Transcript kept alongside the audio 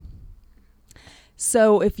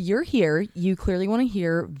So if you're here, you clearly want to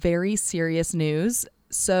hear very serious news.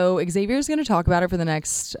 So Xavier's going to talk about it for the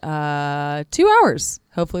next 2 hours.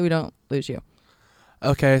 Hopefully we don't lose you.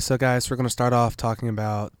 Okay, so guys, we're going to start off talking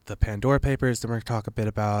about the Pandora Papers. Then we're going to talk a bit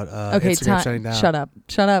about Instagram shutting down. Shut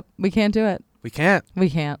up. We can't do it. We can't.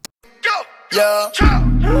 Yeah.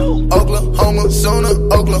 Oklahoma sooner.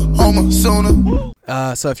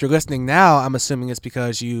 So if you're listening now, I'm assuming it's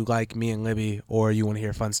because you like me and Libby or you want to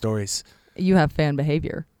hear fun stories. You have fan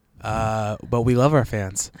behavior. But we love our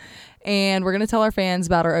fans. And we're going to tell our fans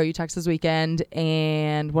about our OU Texas weekend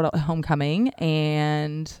and what homecoming,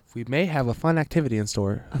 and we may have a fun activity in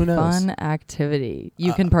store. Who knows? Fun activity.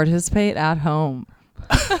 You can participate at home.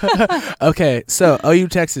 Okay, so OU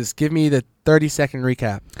Texas, give me the 30-second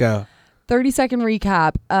recap. Go. 30-second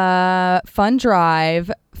recap. Fun drive,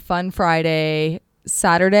 fun Friday.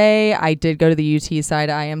 Saturday, I did go to the UT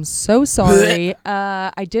side. I am so sorry.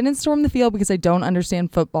 I didn't storm the field because I don't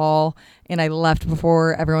understand football, and I left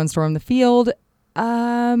before everyone stormed the field.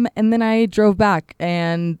 And then I drove back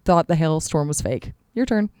and thought the hailstorm was fake. Your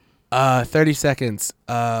turn. 30 seconds.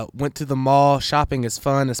 Went to the mall. Shopping is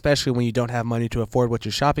fun, especially when you don't have money to afford what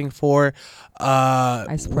you're shopping for.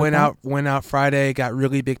 Went out Friday, got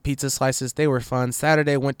really big pizza slices. They were fun.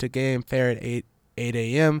 Saturday, went to game fair at 8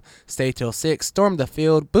 a.m. Stay till 6. Stormed the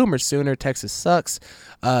field. Boomer Sooner. Texas sucks.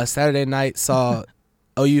 Saturday night, saw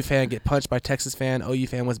OU fan get punched by Texas fan. OU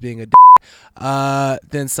fan was being a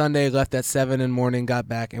then Sunday, left at 7 in the morning, got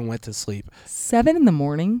back and went to sleep. 7 in the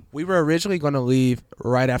morning? We were originally going to leave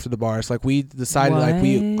right after the bars. Like, we decided,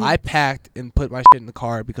 I packed and put my shit in the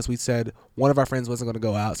car because we said one of our friends wasn't going to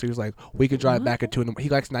go out. So he was like, we could drive back at 2 in the morning. He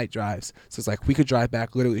likes night drives. So it's like, we could drive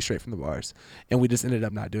back literally straight from the bars. And we just ended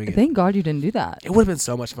up not doing it. Thank God you didn't do that. It would have been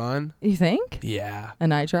so much fun. You think? Yeah. A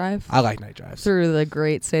night drive? I like night drives. Through the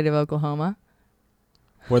great state of Oklahoma?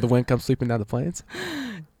 Where the wind comes sweeping down the plains?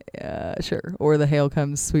 Yeah, sure. Or the hail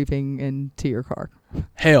comes sweeping into your car.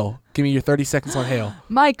 Hail. Give me your 30 seconds on hail.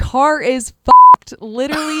 My car is fucked.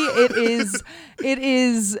 Literally, it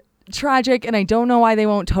is tragic, and I don't know why they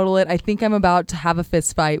won't total it. I think I'm about to have a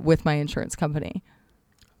fist fight with my insurance company.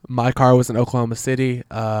 My car was in Oklahoma City.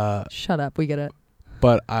 Shut up. We get it.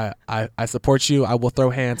 But I support you. I will throw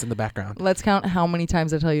hands in the background. Let's count how many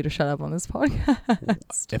times I tell you to shut up on this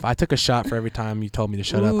podcast. If I took a shot for every time you told me to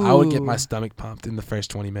shut up, I would get my stomach pumped in the first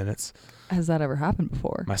 20 minutes. Has that ever happened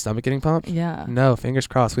before? My stomach getting pumped? Yeah. No, fingers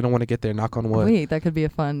crossed. We don't want to get there. Knock on wood. Wait, that could be a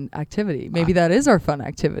fun activity. Maybe that is our fun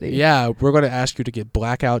activity. Yeah, we're going to ask you to get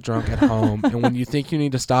blackout drunk at home. And when you think you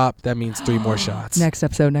need to stop, that means 3 more shots. Next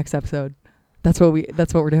episode. That's what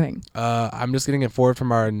we're doing. I'm just getting informed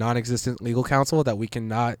from our non-existent legal counsel that we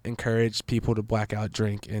cannot encourage people to black out,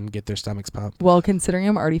 drink, and get their stomachs pumped. Well, considering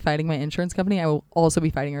I'm already fighting my insurance company, I will also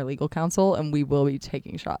be fighting our legal counsel, and we will be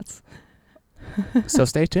taking shots. So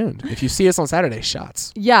stay tuned. If you see us on Saturday,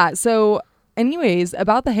 shots. Yeah. So anyways,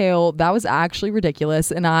 about the hail, that was actually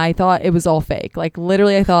ridiculous, and I thought it was all fake. Like,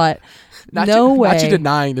 literally, I thought, no way. Not you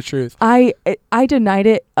denying the truth. I denied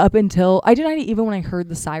it even when I heard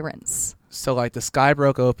the sirens. So, like, the sky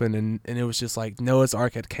broke open, and it was just like Noah's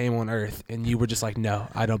Ark had came on Earth, and you were just like, no,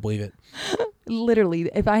 I don't believe it. Literally,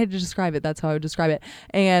 if I had to describe it, that's how I would describe it.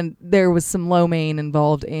 And there was some Lo Mein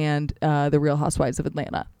involved, and the Real Housewives of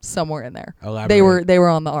Atlanta somewhere in there. Elaborate. They were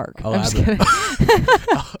on the Ark. Elaborate. I'm just kidding.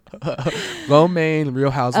 Lo Mein,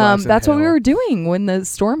 Real Housewives. That's what we were doing when the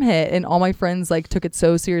storm hit, and all my friends like took it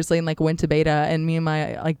so seriously and like went to beta, and me and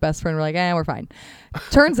my like best friend were like, we're fine.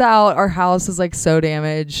 Turns out our house is like so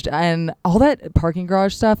damaged, and all that parking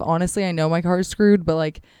garage stuff. Honestly, I know my car is screwed, but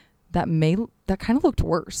like that kind of looked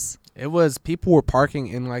worse. It was, people were parking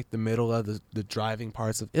in like the middle of the driving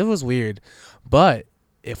parts of it. Was weird. But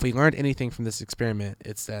if we learned anything from this experiment,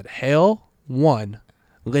 it's that hail 1,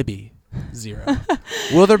 Libby 0.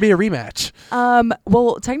 Will there be a rematch?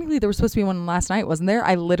 Well, technically there was supposed to be one last night, wasn't there?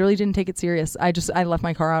 I literally didn't take it serious. I left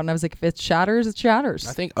my car out, and I was like, if it shatters, it shatters.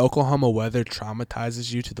 I think Oklahoma weather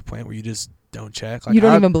traumatizes you to the point where you just don't check. Like, you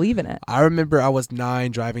don't even believe in it. I remember I was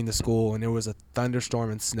 9 driving to school, and there was a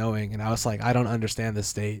thunderstorm and snowing, and I was like, I don't understand this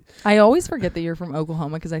state. I always forget that you're from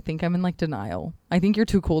Oklahoma because I think I'm in like denial. I think you're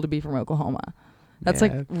too cool to be from Oklahoma. That's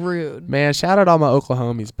like rude. Man, shout out all my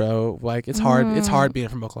Oklahomies, bro. Like, it's hard. It's hard being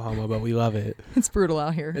from Oklahoma, but we love it. It's brutal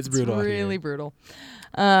out here. It's brutal out here. Really brutal.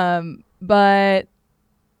 But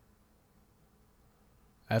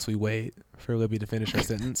as we wait for Libby to finish her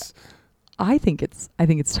sentence, I think it's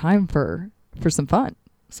time for some fun.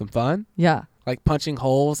 Some fun? Yeah. Like punching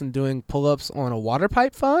holes and doing pull-ups on a water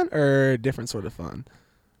pipe fun, or different sort of fun?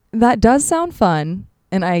 That does sound fun,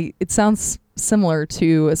 and it sounds similar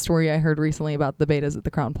to a story I heard recently about the betas at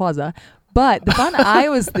the Crown Plaza. But the fun I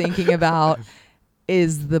was thinking about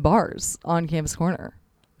is the bars on Campus Corner.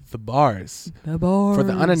 The bars. The bars. For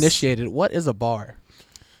the uninitiated, what is a bar?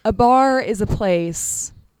 A bar is a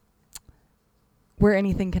place where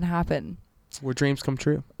anything can happen. Where dreams come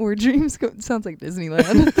true. Where dreams go. Sounds like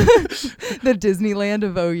Disneyland. The Disneyland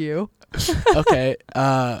of OU. Okay.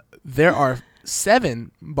 There are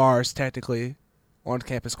 7 bars technically on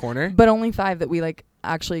Campus Corner. But only 5 that we like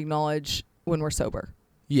actually acknowledge when we're sober.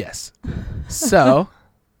 Yes. So.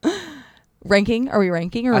 Ranking? Are we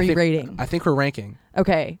ranking or are we rating? I think we're ranking.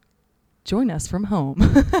 Okay. Join us from home.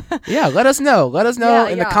 Yeah, let us know. Let us know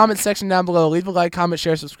in the comment section down below. Leave a like, comment,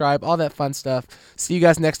 share, subscribe, all that fun stuff. See you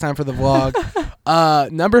guys next time for the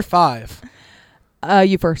vlog. Number 5.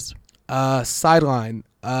 You first. Sideline.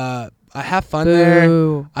 I have fun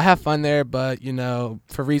there, but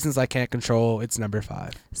for reasons I can't control, it's number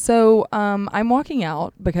 5. So I'm walking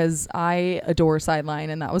out because I adore Sideline,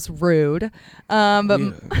 and that was rude. But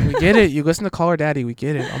we get it. You listen to Call Her Daddy. We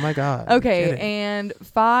get it. Oh my God. Okay, and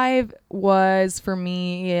 5 was for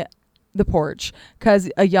me the Porch,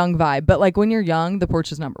 because a young vibe. But like when you're young, the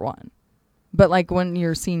Porch is number 1. But like when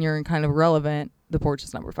you're senior and kind of relevant, the Porch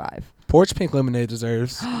is number 5. Porch Pink Lemonade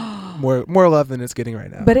deserves more love than it's getting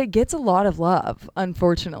right now. But it gets a lot of love,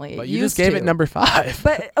 unfortunately. But you just gave it number 5.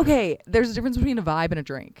 But okay, there's a difference between a vibe and a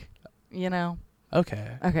drink.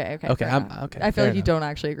 Okay. Okay. I feel like you don't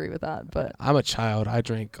actually agree with that, but I'm a child. I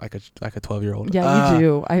drink like a 12-year-old. Yeah, you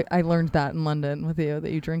do. I learned that in London with you,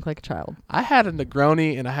 that you drink like a child. I had a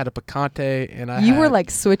Negroni and I had a Picante, and you were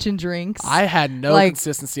like switching drinks. I had no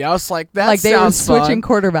consistency. I was like, that like sounds they were switching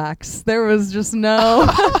fun. Quarterbacks. There was just no.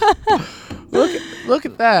 Look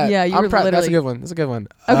at that. Yeah, you were literally. That's a good one. That's a good one.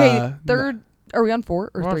 Okay, third. Are we on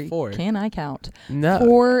 4 or 3? On 4. Can I count? No.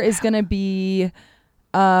 4 is gonna be.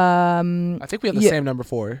 I think we have the same number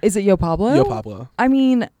 4. Is it Yo Pablo? Yo Pablo. I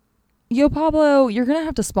mean, Yo Pablo, you're gonna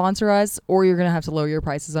have to sponsor us, or you're gonna have to lower your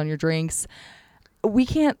prices on your drinks. We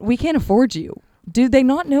can't afford you. Do they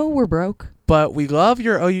not know we're broke? But we love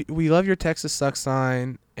your Texas Sucks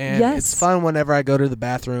sign, and it's fun whenever I go to the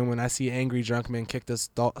bathroom and I see angry drunk men kick the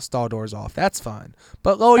stall doors off. That's fun.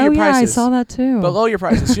 But lower your prices. I saw that too. But lower your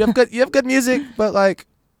prices. You have good music, but like,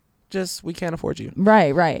 just we can't afford you.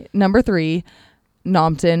 Right. Number 3.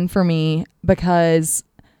 Nompton for me, because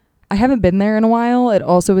I haven't been there in a while. It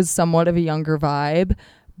also is somewhat of a younger vibe,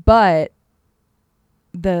 but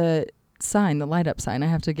the light up sign, I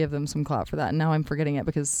have to give them some clout for that. And now I'm forgetting it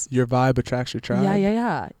because your vibe attracts your tribe.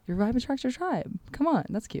 Yeah. Your vibe attracts your tribe. Come on,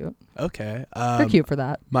 that's cute. Okay. They're cute for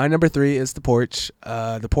that. My number 3 is the Porch.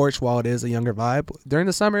 The Porch, while it is a younger vibe, during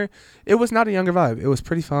the summer, it was not a younger vibe. It was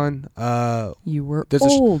pretty fun. You were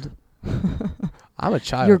old. I'm a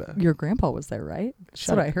child. Your grandpa was there, right? That's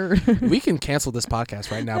what I heard. We can cancel this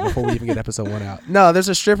podcast right now before we even get episode 1 out. No, there's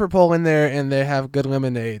a stripper pole in there, and they have good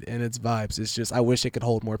lemonade, and it's vibes. It's just, I wish it could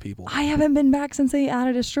hold more people. I haven't been back since they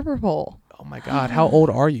added a stripper pole. Oh my God, how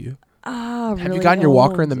old are you? Have you gotten your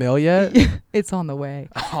walker in the mail yet? It's on the way.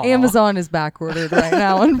 Aww. Amazon is backordered right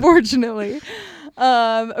now, unfortunately.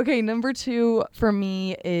 Okay, number 2 for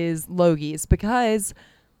me is Logie's, because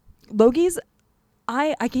Logie's,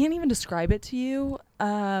 I can't even describe it to you.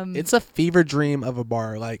 It's a fever dream of a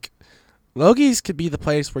bar. Like, Logie's could be the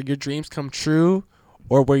place where your dreams come true,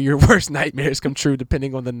 or where your worst nightmares come true,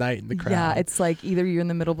 depending on the night and the crowd. Yeah, it's like either you're in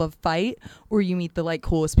the middle of a fight, or you meet the like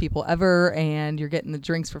coolest people ever, and you're getting the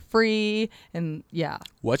drinks for free. And yeah.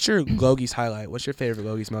 What's your Logie's highlight? What's your favorite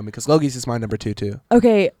Logie's moment? Because Logie's is my number 2 too.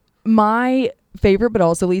 Okay, my favorite, but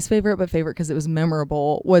also least favorite, but favorite because it was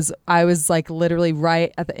memorable, was I was like literally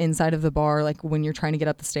right at the inside of the bar, like when you're trying to get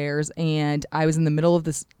up the stairs, and I was in the middle of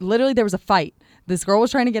this. Literally, there was a fight. This girl was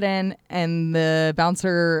trying to get in, and the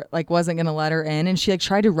bouncer like wasn't gonna let her in, and she like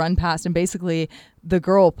tried to run past, and basically the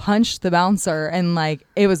girl punched the bouncer, and like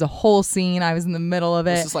it was a whole scene. I was in the middle of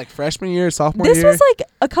it. This is like freshman year, sophomore year? This was like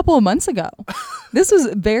a couple of months ago. This was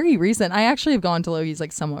very recent. I actually have gone to Logie's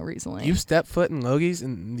like somewhat recently. You stepped foot in Logie's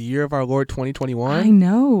in the year of our Lord 2021. I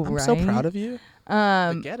know, I'm right? so proud of you.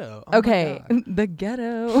 The ghetto. Oh okay, the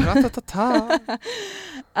ghetto.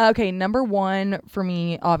 Okay, number 1 for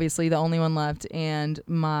me, obviously the only one left, and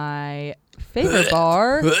my favorite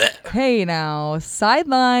bar. Hey now,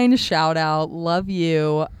 Sideline, shout out, love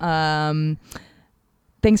you.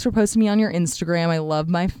 Thanks for posting me on your Instagram. I love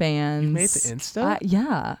my fans. You made the Insta?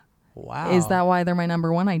 Yeah. Wow. Is that why they're my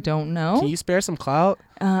number 1? I don't know. Can you spare some clout?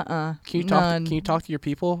 Can you talk? Can you talk to your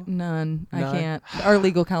people? None. I can't. Our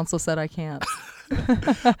legal counsel said I can't.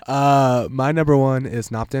 My number one is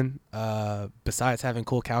Nopton. Besides having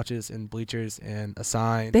cool couches and bleachers and a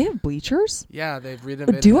sign. They have bleachers? Yeah, they've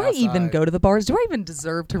renovated. Do I even go to the bars? Do I even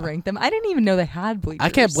deserve to rank them? I didn't even know they had bleachers. I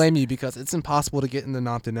can't blame you because it's impossible to get into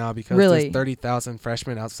Nopton now because there's 30,000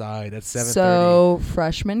 freshmen outside at 7:30. So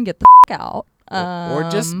freshmen, get the out. Or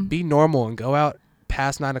just be normal and go out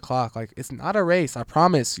past 9 o'clock. Like, it's not a race. I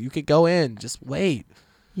promise. You could go in. Just wait.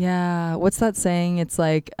 Yeah. What's that saying? It's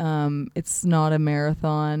like, it's not a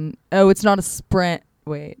marathon. Oh, it's not a sprint.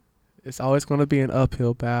 Wait. It's always going to be an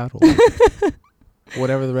uphill battle.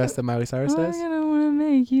 Whatever the rest of Miley Cyrus says. I don't want to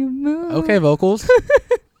make you move. Okay, vocals.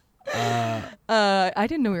 I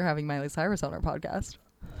didn't know we were having Miley Cyrus on our podcast.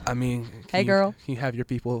 I mean, hey girl, can you have your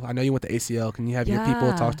people? I know you went to ACL. Can you have your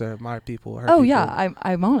people talk to my people? Her people? Yeah,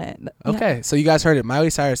 I'm on it. Okay, so you guys heard it. Miley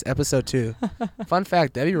Cyrus, episode 2. Fun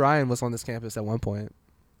fact: Debbie Ryan was on this campus at one point.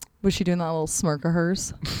 Was she doing that little smirk of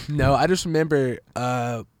hers? No, I just remember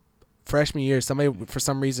freshman year. For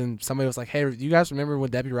some reason, somebody was like, "Hey, you guys remember when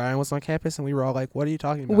Debbie Ryan was on campus?" And we were all like, "What are you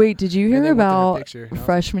talking about?" Wait, did you hear about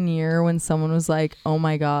freshman year when someone was like, "Oh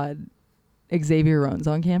my God, Xavier Rhodes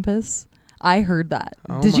on campus"? I heard that.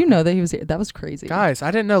 Did you know that he was here? That was crazy. Guys, I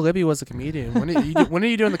didn't know Libby was a comedian. When are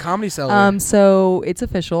you doing the Comedy Cellar? So it's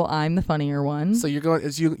official. I'm the funnier one. So you're going?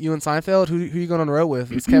 Is you and Seinfeld? Who are you going on the road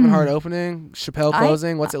with? Is Kevin Hart opening? Chappelle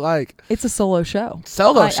closing? What's it like? It's a solo show.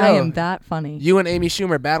 Show. I am that funny. You and Amy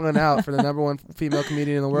Schumer battling out for the number one female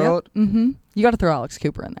comedian in the world. Yep. Mm-hmm. You got to throw Alex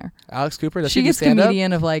Cooper in there. Alex Cooper? Does she gets stand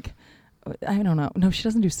comedian up? Of like, I don't know. No, she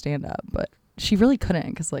doesn't do stand up, but she really couldn't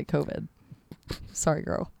because like COVID. Sorry,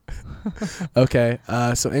 girl. Okay.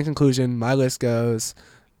 So in conclusion, my list goes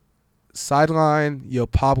Sideline, Yo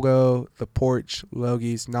Pablo, The Porch,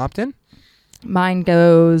 Logies, Nopton. Mine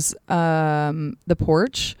goes The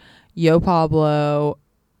Porch, Yo Pablo,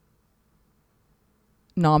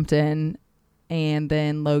 Nopton, and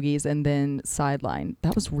then Logies, and then Sideline.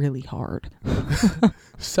 That was really hard.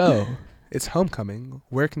 So it's homecoming.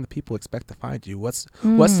 Where can the people expect to find you? What's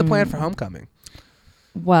the plan for homecoming?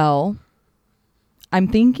 Well, I'm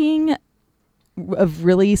thinking of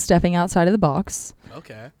really stepping outside of the box.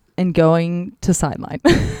 Okay. And going to Sideline.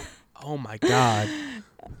 Oh my God.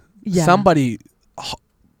 Yeah. Somebody,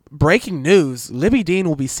 breaking news, Libby Dean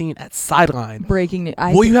will be seen at Sideline. Breaking news.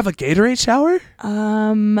 Will you have a Gatorade shower?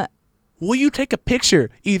 Will you take a picture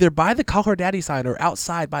either by the Call Her Daddy sign or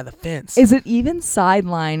outside by the fence? Is it even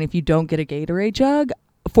Sideline if you don't get a Gatorade jug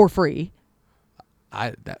for free?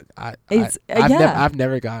 I've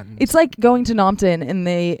never gotten. It's like going to Nopton and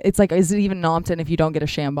it's like, is it even Nopton if you don't get a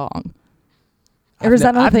Shambong? Or is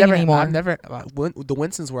that not a thing anymore? I've never. The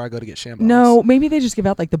Winston's where I go to get Shambongs. No, maybe they just give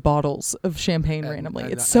out like the bottles of champagne randomly.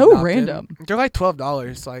 It's so random. They're like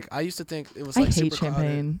 $12. Like I used to think it was like I super hate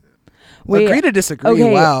champagne. Wait, agree to disagree.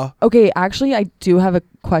 Okay, wow. Okay, actually, I do have a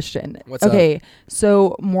question. What's up? Okay,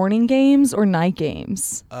 so morning games or night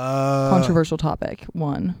games? Controversial topic.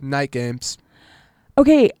 One. Night games.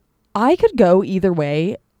 Okay, I could go either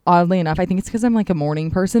way. Oddly enough, I think it's because I'm like a morning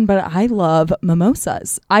person, but I love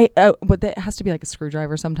mimosas. But that has to be like a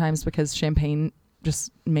screwdriver sometimes because champagne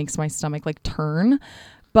just makes my stomach like turn.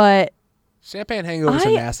 But champagne hangovers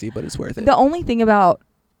are nasty, but it's worth it. The only thing about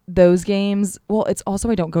those games, well, it's also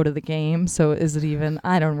I don't go to the game, so is it even?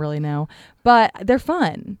 I don't really know, but they're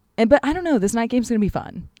fun. But I don't know. This night game's gonna be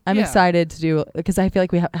fun. I'm excited to do because I feel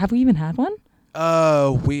like have we even had one?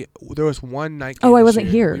 There was one night game. Oh, I wasn't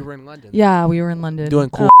here. We were in London. Yeah, we were in London. Doing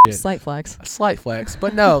cool shit. Slight flex. A slight flex.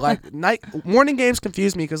 But no, like morning games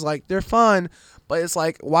confuse me because like they're fun, but it's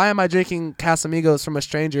like, why am I drinking Casamigos from a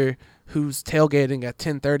stranger who's tailgating at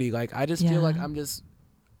 10:30? Like I just feel like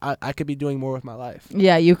I could be doing more with my life.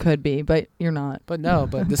 Yeah, you could be, but you're not. But no,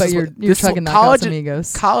 but this but is you're chugging that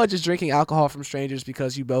Casamigos. College is drinking alcohol from strangers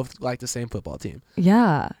because you both like the same football team.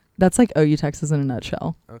 Yeah. That's like OU Texas in a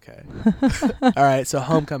nutshell. Okay. All right. So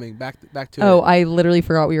homecoming. Back to. Oh, I literally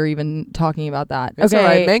forgot we were even talking about that. It's okay. All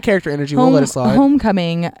right. Main character energy. We'll let it slide.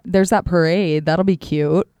 Homecoming. There's that parade. That'll be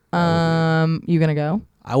cute. You gonna go?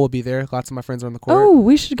 I will be there. Lots of my friends are on the court. Oh,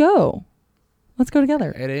 we should go. Let's go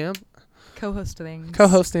together. 8 a.m.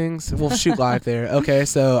 Co-hostings. We'll shoot live there. Okay.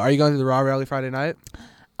 So are you going to the Raw Rally Friday night?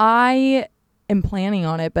 I am planning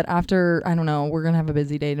on it, but after I don't know, we're gonna have a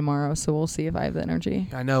busy day tomorrow, so we'll see if I have the energy.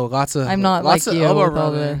 I know I'm not like you.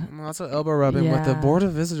 Lots of elbow rubbing with the Board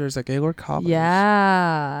of Visitors at Gaylord College.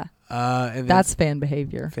 Yeah. And that's fan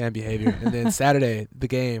behavior. And then Saturday, the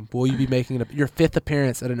game. Will you be making your 5th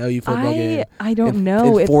appearance at an OU football game? I don't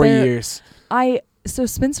know. In 4 years. So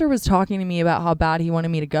Spencer was talking to me about how bad he wanted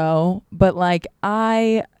me to go, but like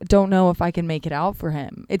I don't know if I can make it out for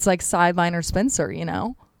him. It's like Sideline or Spencer, you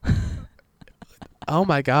know. Oh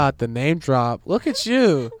my God, the name drop. Look at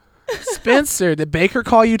you. Spencer, did Baker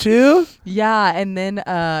call you too? Yeah, and then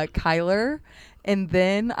Kyler. And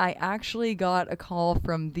then I actually got a call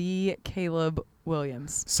from the Caleb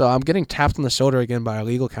Williams. So I'm getting tapped on the shoulder again by our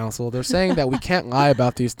legal counsel. They're saying that we can't lie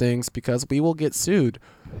about these things because we will get sued.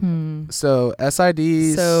 So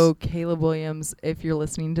SIDs. So Caleb Williams, if you're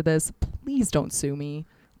listening to this, please don't sue me.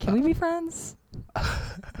 Can we be friends?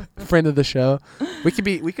 Friend of the show. We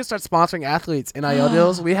could start sponsoring athletes NIL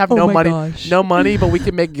deals. We have no money, but we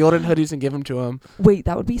can make Gildan hoodies and give them to them. Wait,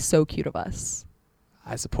 that would be so cute of us.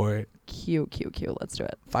 I support it. Cute. Let's do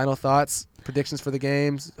it. Final thoughts, predictions for the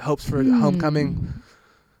games, hopes for homecoming.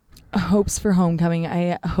 Hopes for homecoming.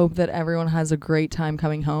 I hope that everyone has a great time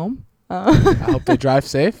coming home. I hope they drive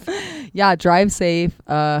safe. Yeah, drive safe.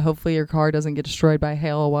 Hopefully your car doesn't get destroyed by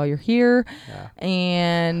hail while you're here. Yeah.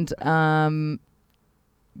 And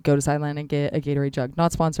go to Sideline and get a Gatorade jug.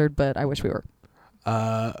 Not sponsored, but I wish we were.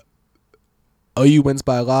 OU wins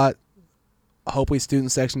by a lot. Hopefully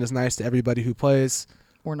student section is nice to everybody who plays.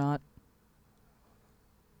 Or not.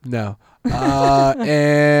 No.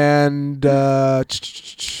 And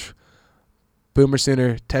Boomer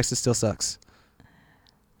Sooner, Texas still sucks.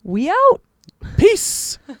 We out.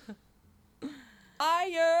 Peace.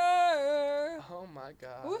 Fire. Oh my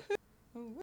God. Woo-hoo.